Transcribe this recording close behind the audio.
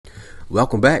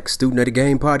Welcome back, Student of the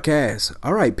Game podcast.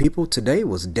 All right, people, today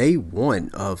was day one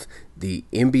of the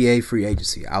NBA free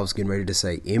agency. I was getting ready to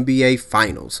say NBA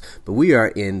finals, but we are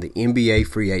in the NBA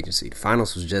free agency. The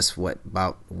finals was just,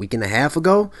 about a week and a half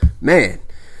ago? Man,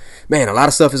 a lot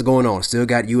of stuff is going on. Still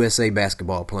got USA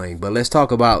basketball playing, but let's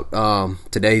talk about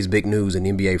today's big news in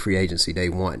NBA free agency, day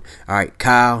one. All right,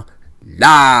 Kyle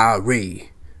Lowry,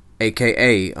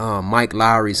 a.k.a. Mike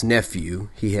Lowry's nephew,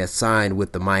 he has signed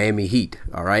with the Miami Heat,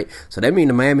 all right? So that means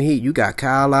the Miami Heat, you got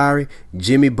Kyle Lowry,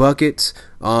 Jimmy Buckets,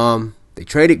 they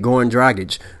traded Goran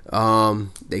Dragic,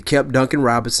 they kept Duncan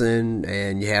Robinson,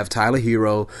 and you have Tyler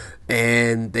Hero,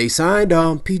 and they signed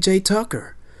P.J.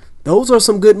 Tucker. Those are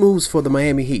some good moves for the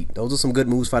Miami Heat. Those are some good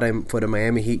moves for the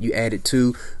Miami Heat. You added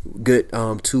two good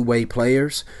two-way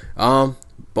players.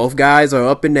 Both guys are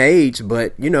up in the age,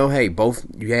 but hey,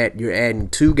 you're adding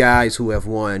two guys who have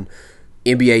won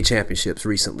NBA championships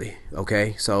recently.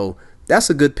 Okay, so that's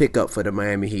a good pickup for the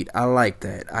Miami Heat. I like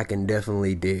that. I can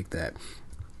definitely dig that.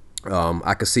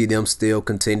 I could see them still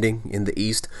contending in the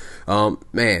East.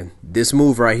 Man, this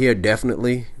move right here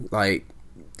definitely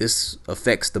this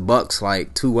affects the Bucks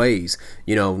two ways.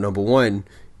 Number one,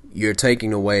 you're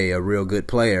taking away a real good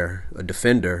player, a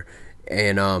defender,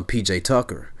 and P.J.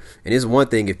 Tucker. And it's one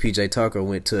thing if P.J. Tucker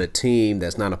went to a team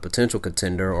that's not a potential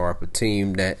contender or a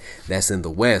team that's in the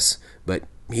West, but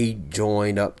he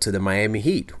joined up to the Miami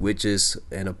Heat, which is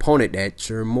an opponent that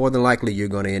you're more than likely you're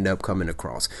going to end up coming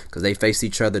across because they faced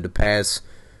each other the past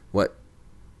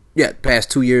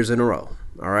 2 years in a row.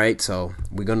 All right, so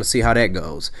we're going to see how that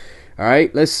goes. All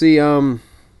right, let's see. Who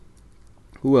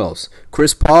else?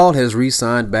 Chris Paul has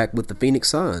re-signed back with the Phoenix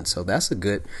Suns, so that's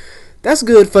good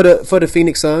for the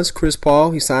Phoenix Suns. Chris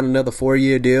Paul, he signed another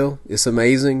 4-year deal. It's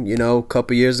amazing. A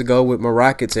couple years ago with my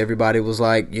Rockets, everybody was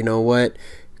like, you know what?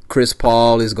 Chris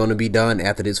Paul is going to be done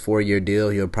after this 4-year deal.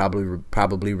 He'll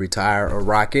probably retire a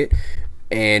Rocket.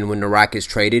 And when the Rockets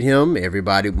traded him,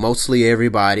 mostly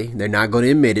everybody, they're not going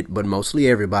to admit it, but mostly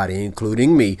everybody,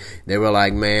 including me, they were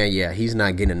like, man, yeah, he's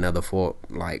not getting another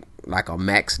like a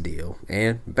max deal.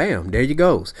 And bam, there he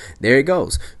goes.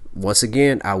 Once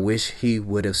again, I wish he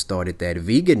would have started that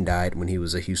vegan diet when he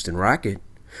was a Houston Rocket,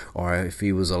 or if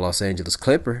he was a Los Angeles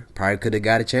Clipper, probably could have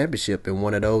got a championship with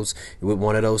one of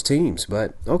those teams.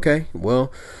 But okay,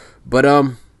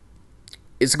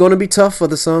 it's going to be tough for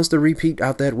the Suns to repeat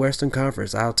out that Western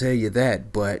Conference. I'll tell you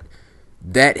that, but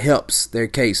that helps their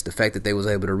case. The fact that they was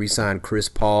able to re-sign Chris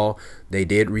Paul, they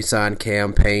did re-sign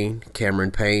Cameron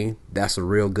Payne. That's a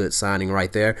real good signing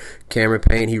right there. Cameron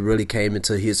Payne, he really came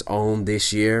into his own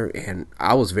this year, and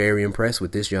I was very impressed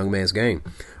with this young man's game.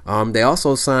 They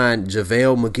also signed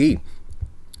JaVale McGee.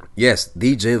 Yes,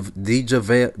 the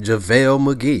JaVale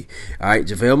McGee. All right,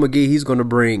 JaVale McGee, he's going to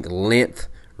bring length,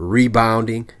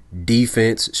 rebounding,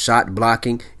 defense, shot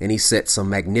blocking, and he set some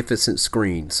magnificent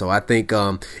screens. So I think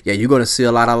you're going to see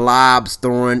a lot of lobs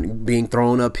being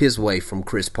thrown up his way from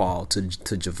Chris Paul to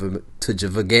JaVale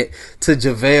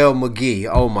McGee.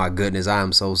 Oh my goodness, I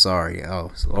am so sorry.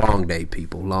 Oh, it's a long day,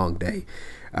 people, long day.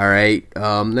 All right,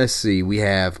 let's see. We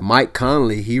have Mike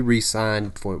Conley. He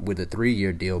re-signed with a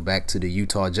 3-year deal back to the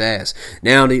Utah Jazz.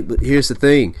 Now, here's the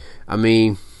thing.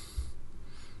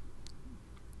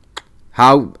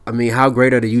 How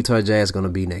great are the Utah Jazz going to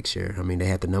be next year? They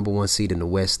had the number 1 seed in the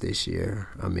West this year.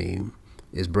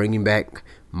 Is bringing back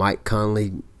Mike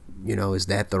Conley, is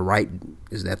that the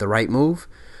right move?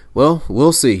 Well,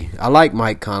 we'll see. I like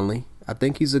Mike Conley. I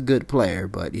think he's a good player,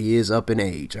 but he is up in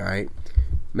age, all right?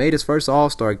 Made his first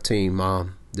All-Star team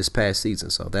this past season,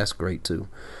 so that's great too.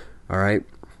 All right.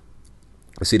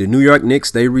 Let's see, the New York Knicks,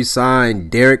 they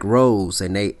re-signed Derrick Rose,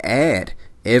 and they add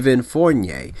Evan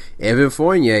Fournier. Evan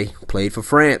Fournier played for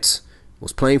France,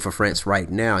 was playing for France right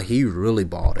now. He really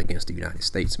balled against the United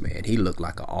States, man. He looked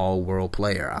like an all-world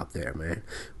player out there, man.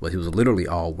 Well, he was literally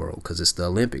all-world because it's the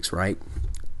Olympics, right?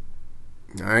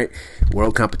 All right,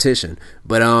 world competition.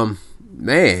 But,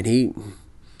 man,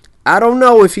 I don't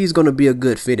know if he's going to be a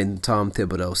good fit in Tom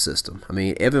Thibodeau's system.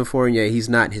 Evan Fournier, he's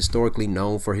not historically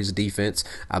known for his defense.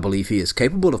 I believe he is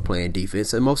capable of playing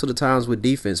defense, and most of the times with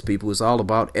defense, people, it's all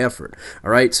about effort.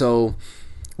 All right, so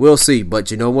we'll see.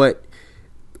 But you know what?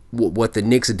 What the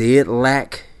Knicks did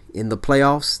lack in the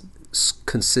playoffs?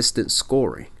 Consistent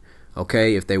scoring.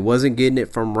 Okay, if they wasn't getting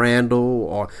it from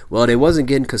Randall, they wasn't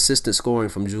getting consistent scoring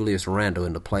from Julius Randle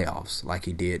in the playoffs like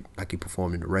he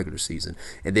performed in the regular season.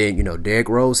 And then, Derrick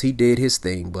Rose, he did his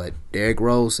thing, but Derrick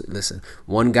Rose, listen,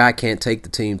 one guy can't take the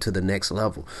team to the next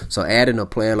level. So adding a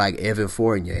player like Evan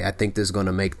Fournier, I think this is going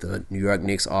to make the New York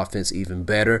Knicks offense even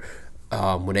better.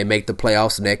 When they make the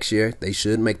playoffs next year, they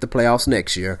should make the playoffs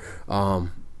next year.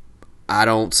 I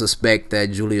don't suspect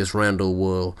that Julius Randle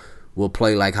will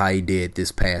play like how he did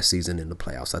this past season in the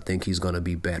playoffs. I think he's going to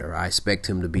be better. I expect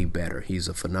him to be better. He's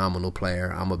a phenomenal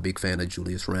player. I'm a big fan of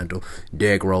Julius Randle.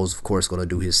 Derrick Rose, of course, going to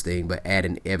do his thing, but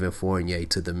adding Evan Fournier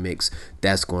to the mix,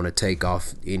 that's going to take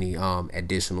off any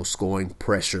additional scoring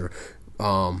pressure,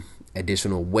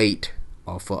 additional weight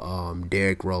off of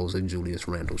Derrick Rose and Julius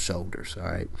Randle's shoulders. All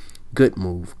right, good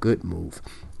move.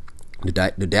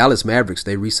 The Dallas Mavericks,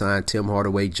 they re-signed Tim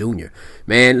Hardaway Jr.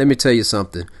 Man, let me tell you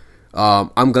something.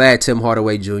 I'm glad Tim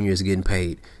Hardaway Jr. is getting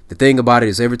paid. The thing about it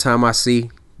is every time I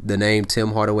see the name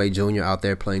Tim Hardaway Jr. out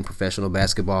there playing professional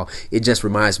basketball, it just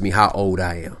reminds me how old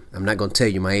I am. I'm not going to tell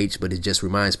you my age, but it just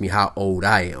reminds me how old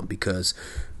I am because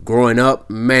growing up,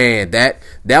 man, that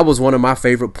was one of my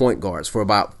favorite point guards for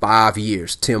about 5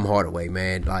 years, Tim Hardaway,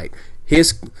 man. Like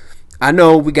I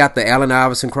know we got the Allen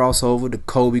Iverson crossover, the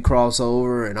Kobe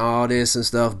crossover, and all this and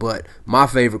stuff, but my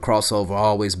favorite crossover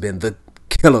always been the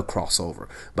killer crossover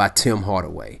by Tim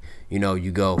Hardaway. You know,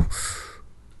 you go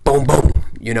boom, boom.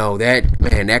 You know, that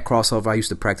crossover, I used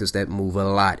to practice that move a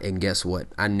lot, and guess what?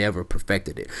 I never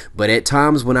perfected it. But at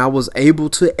times when I was able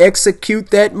to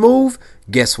execute that move,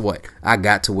 guess what? I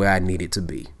got to where I needed to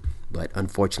be. But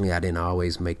unfortunately, I didn't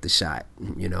always make the shot,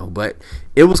 you know. But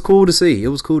it was cool to see.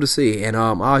 And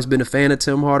I've always been a fan of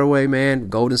Tim Hardaway, man.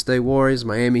 Golden State Warriors,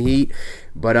 Miami Heat.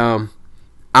 But I'm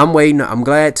waiting. I'm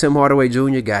glad Tim Hardaway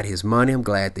Jr. got his money. I'm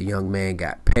glad the young man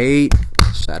got paid.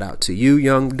 Shout out to you,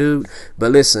 young dude.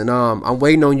 But listen, I'm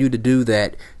waiting on you to do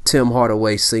that Tim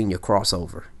Hardaway Sr.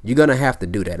 crossover. You're going to have to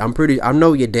do that. I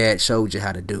know your dad showed you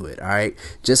how to do it, all right?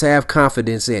 Just have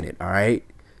confidence in it, all right?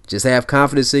 Just have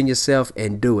confidence in yourself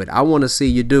and do it. I want to see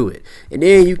you do it. And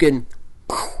then you can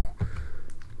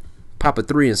pop a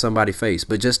three in somebody's face,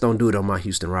 but just don't do it on my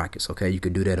Houston Rockets, okay? You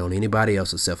can do that on anybody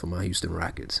else except for my Houston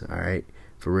Rockets, all right?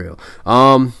 For real.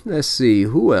 Let's see.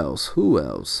 Who else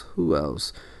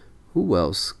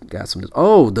got some?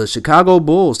 Oh, the Chicago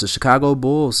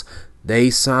Bulls. They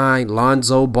signed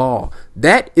Lonzo Ball.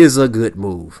 That is a good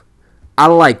move. I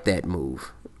like that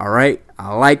move. All right?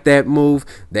 I like that move.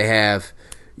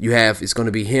 It's going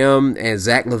to be him and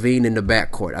Zach LaVine in the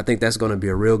backcourt. I think that's going to be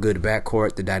a real good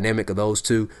backcourt, the dynamic of those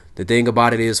two. The thing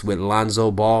about it is with Lonzo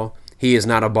Ball, he is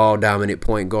not a ball-dominant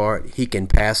point guard. He can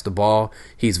pass the ball.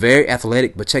 He's very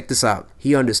athletic, but check this out.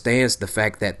 He understands the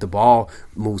fact that the ball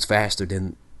moves faster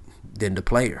than the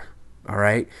player. All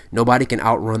right? Nobody can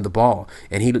outrun the ball.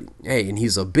 And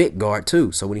he's a big guard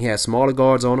too. So when he has smaller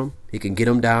guards on him, he can get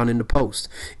them down in the post.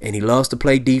 And he loves to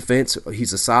play defense.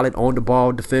 He's a solid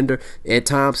on-the-ball defender. At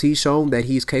times, he's shown that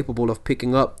he's capable of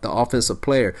picking up the offensive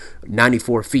player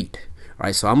 94 feet. All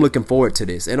right, so I'm looking forward to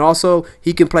this. And also,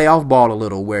 he can play off ball a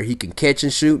little where he can catch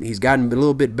and shoot. He's gotten a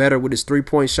little bit better with his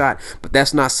three-point shot, but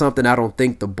that's not something I don't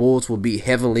think the Bulls will be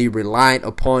heavily reliant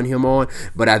upon him on.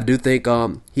 But I do think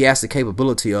he has the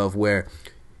capability of where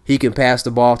he can pass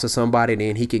the ball to somebody and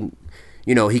then he can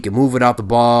move it out the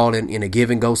ball in a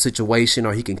give-and-go situation,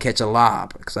 or he can catch a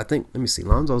lob. Because I think, let me see,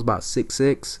 Lonzo's about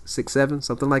 6'6", 6'7",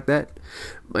 something like that.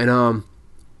 And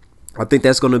I think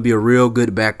that's going to be a real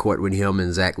good backcourt with him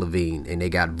and Zach LaVine. And they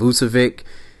got Vucevic,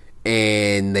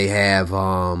 and they have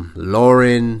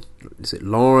Lauren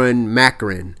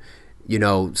Markkanen. You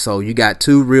know, so you got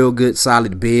two real good,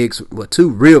 solid bigs, two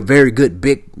real, very good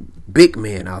big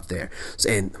men out there,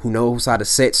 and who knows how to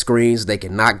set screens. They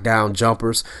can knock down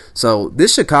jumpers. So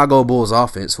this Chicago Bulls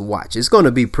offense, watch, it's going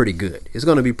to be pretty good.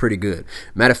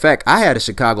 Matter of fact, I had the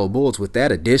Chicago Bulls. With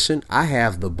that addition, I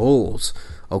have the Bulls.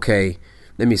 Okay,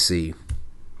 let me see.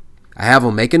 I have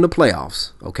them making the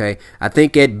playoffs. Okay, I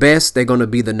think at best they're going to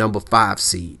be the number 5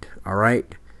 seed. All right.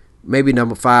 Maybe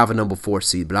number 5 or number 4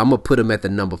 seed, but I'm going to put them at the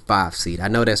number 5 seed. I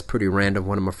know that's pretty random.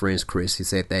 One of my friends, Chris, he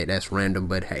said that's random,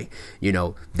 but hey,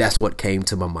 that's what came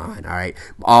to my mind, all right?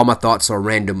 All my thoughts are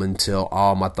random until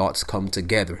all my thoughts come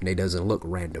together, and it doesn't look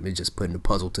random. It's just putting the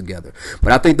puzzle together.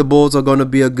 But I think the Bulls are going to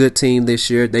be a good team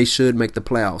this year. They should make the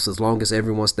playoffs as long as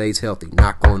everyone stays healthy.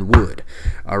 Knock on wood,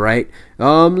 all right?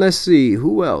 Let's see.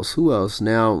 Who else?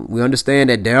 Now, we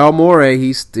understand that Daryl Morey,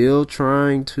 he's still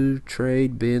trying to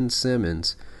trade Ben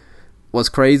Simmons. What's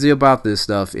crazy about this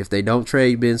stuff, if they don't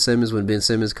trade Ben Simmons when Ben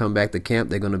Simmons come back to camp,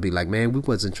 they're going to be like, man, we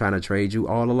wasn't trying to trade you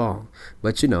all along.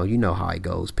 But you know how it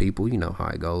goes, people. You know how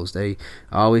it goes. They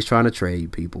always trying to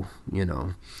trade people,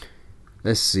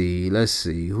 Let's see.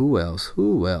 Who else?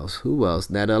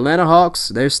 Now, the Atlanta Hawks,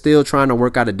 they're still trying to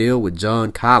work out a deal with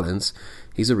John Collins.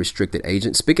 He's a restricted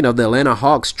agent. Speaking of the Atlanta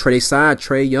Hawks, they signed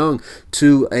Trae Young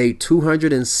to a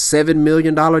 $207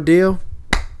 million deal.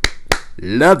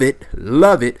 Love it.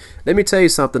 Let me tell you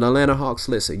something, Atlanta Hawks.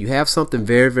 Listen, you have something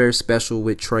very, very special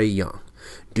with Trae Young.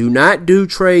 Do not do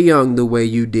Trae Young the way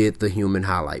you did the Human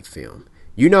highlight film.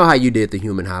 You know how you did the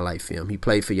human highlight film. He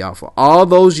played for y'all for all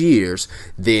those years.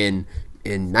 Then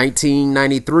in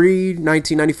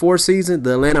 1994 season,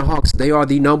 the Atlanta Hawks, they are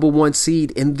the number 1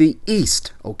 seed in the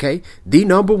East, okay? The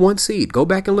number 1 seed. Go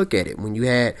back and look at it. When you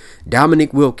had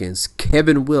Dominique Wilkins,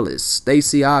 Kevin Willis,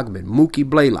 Stacey Augmon, Mookie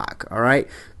Blaylock, all right?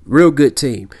 Real good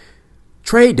team.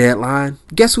 Trade deadline,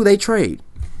 guess who they trade?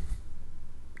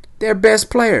 Their best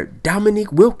player,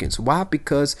 Dominique Wilkins. Why?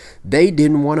 Because they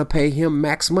didn't want to pay him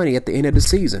max money at the end of the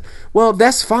season. Well,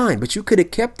 that's fine, but you could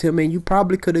have kept him and you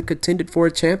probably could have contended for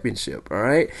a championship, all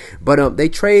right? But they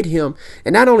trade him,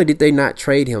 and not only did they not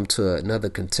trade him to another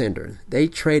contender, they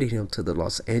traded him to the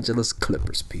Los Angeles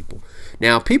Clippers, people.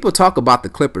 Now, people talk about the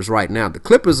Clippers right now. The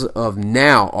Clippers of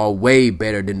now are way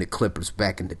better than the Clippers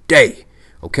back in the day,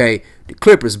 okay? The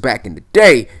Clippers back in the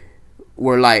day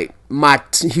were like my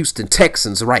Houston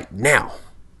Texans right now.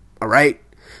 All right.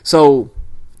 So,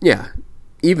 yeah,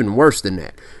 even worse than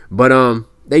that. But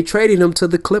they traded him to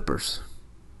the Clippers.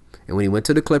 And when he went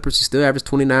to the Clippers, he still averaged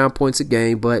 29 points a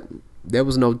game, but there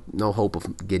was no hope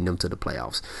of getting them to the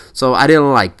playoffs. So I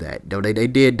didn't like that. Though they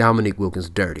did Dominique Wilkins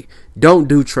dirty. Don't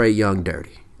do Trae Young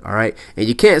dirty. All right. And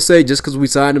you can't say just because we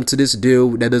signed him to this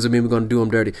deal, that doesn't mean we're going to do him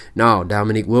dirty. No,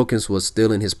 Dominique Wilkins was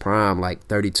still in his prime, like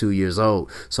 32 years old.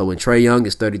 So when Trae Young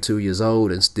is 32 years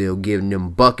old and still giving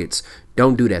them buckets,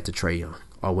 don't do that to Trae Young.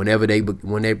 Or when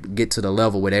they get to the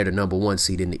level where they're the number 1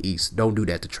 seed in the East, don't do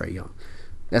that to Trae Young.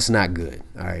 That's not good.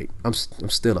 All right. I'm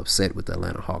still upset with the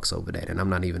Atlanta Hawks over that, and I'm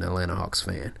not even an Atlanta Hawks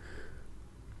fan.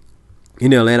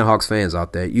 Any Atlanta Hawks fans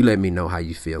out there, you let me know how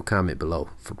you feel. Comment below.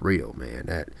 For real,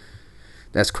 man.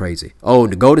 That's crazy. Oh,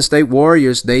 the Golden State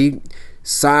Warriors, they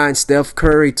signed Steph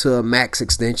Curry to a max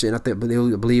extension. I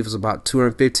believe it was about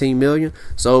 $215 million.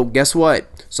 So guess what?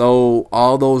 So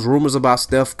all those rumors about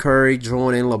Steph Curry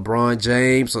joining LeBron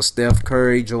James or Steph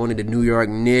Curry joining the New York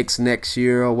Knicks next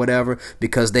year or whatever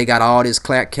because they got all this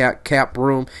cap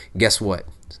room, guess what?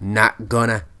 It's not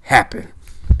gonna happen.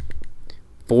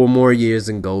 4 more years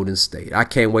in Golden State. I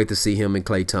can't wait to see him and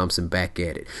Klay Thompson back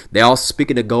at it. They also,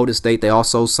 speaking of Golden State, they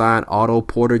also signed Otto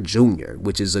Porter Jr.,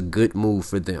 which is a good move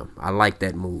for them. I like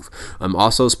that move. I'm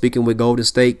also speaking with Golden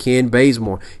State, Ken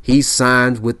Bazemore. He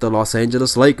signed with the Los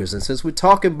Angeles Lakers. And since we're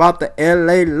talking about the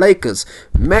LA Lakers,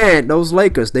 man, those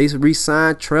Lakers, they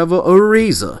re-signed Trevor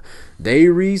Ariza. They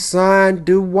re-signed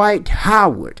Dwight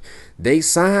Howard. They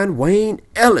signed Wayne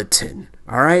Ellington.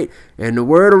 All right. And the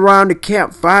word around the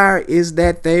campfire is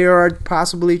that they are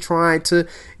possibly trying to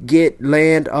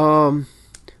land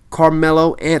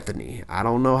Carmelo Anthony. I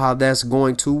don't know how that's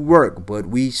going to work, but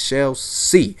we shall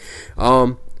see.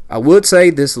 I would say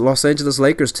this Los Angeles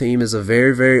Lakers team is a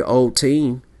very, very old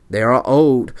team. They are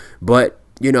old, but,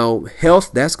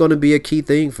 health, that's going to be a key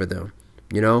thing for them,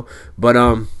 But,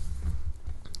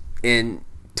 and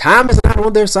time is not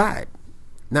on their side,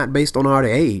 not based on our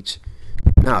age.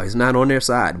 No, it's not on their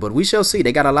side, but we shall see.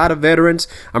 They got a lot of veterans.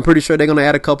 I'm pretty sure they're going to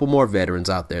add a couple more veterans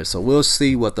out there. So we'll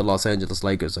see what the Los Angeles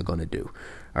Lakers are going to do.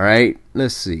 All right,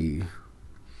 let's see.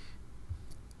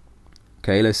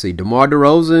 Okay, let's see. DeMar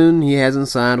DeRozan, he hasn't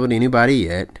signed with anybody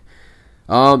yet.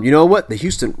 You know what?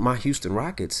 My Houston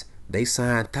Rockets, they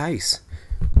signed Theis.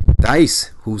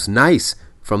 Theis, who's nice,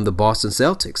 from the Boston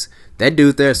Celtics. That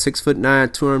dude there, 6'9",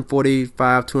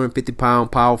 245,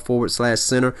 250-pound power forward /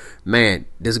 center. Man,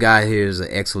 this guy here is an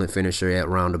excellent finisher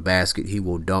around the basket. He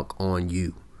will dunk on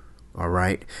you. All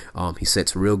right. He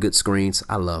sets real good screens.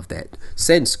 I love that.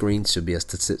 Setting screens should be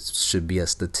a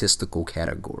statistical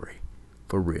category.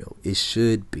 For real, it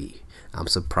should be. I'm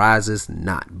surprised it's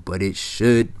not, but it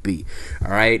should be.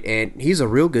 All right, and he's a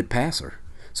real good passer.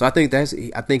 So I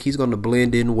think he's going to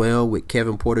blend in well with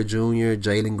Kevin Porter Jr.,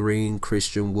 Jalen Green,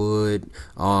 Christian Wood,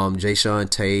 Jae'Sean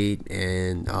Tate,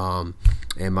 and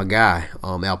my guy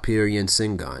Alperian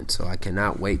Sengun. So I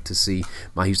cannot wait to see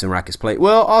my Houston Rockets play.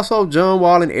 Well, also John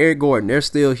Wall and Eric Gordon, they're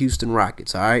still Houston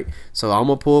Rockets. All right, so I'm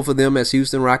gonna pull for them as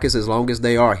Houston Rockets as long as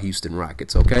they are Houston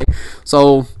Rockets. Okay,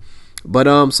 so.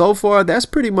 But so far, that's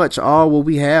pretty much all what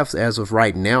we have as of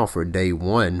right now for day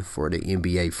 1 for the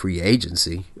NBA free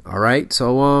agency. All right.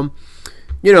 So,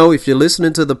 if you're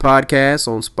listening to the podcast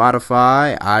on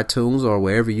Spotify, iTunes, or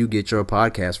wherever you get your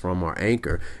podcast from, or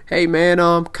Anchor, hey, man,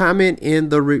 comment in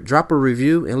drop a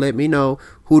review and let me know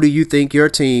who do you think your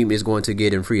team is going to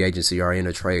get in free agency or in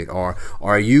a trade, or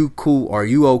are you cool? Are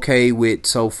you okay with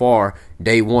so far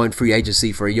day 1 free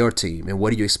agency for your team, and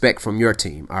what do you expect from your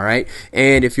team? All right.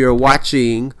 And if you're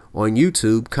watching on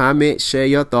YouTube, comment, share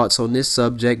your thoughts on this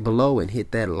subject below, and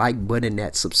hit that like button,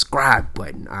 that subscribe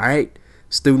button. All right.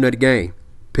 Student of the game.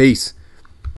 Peace.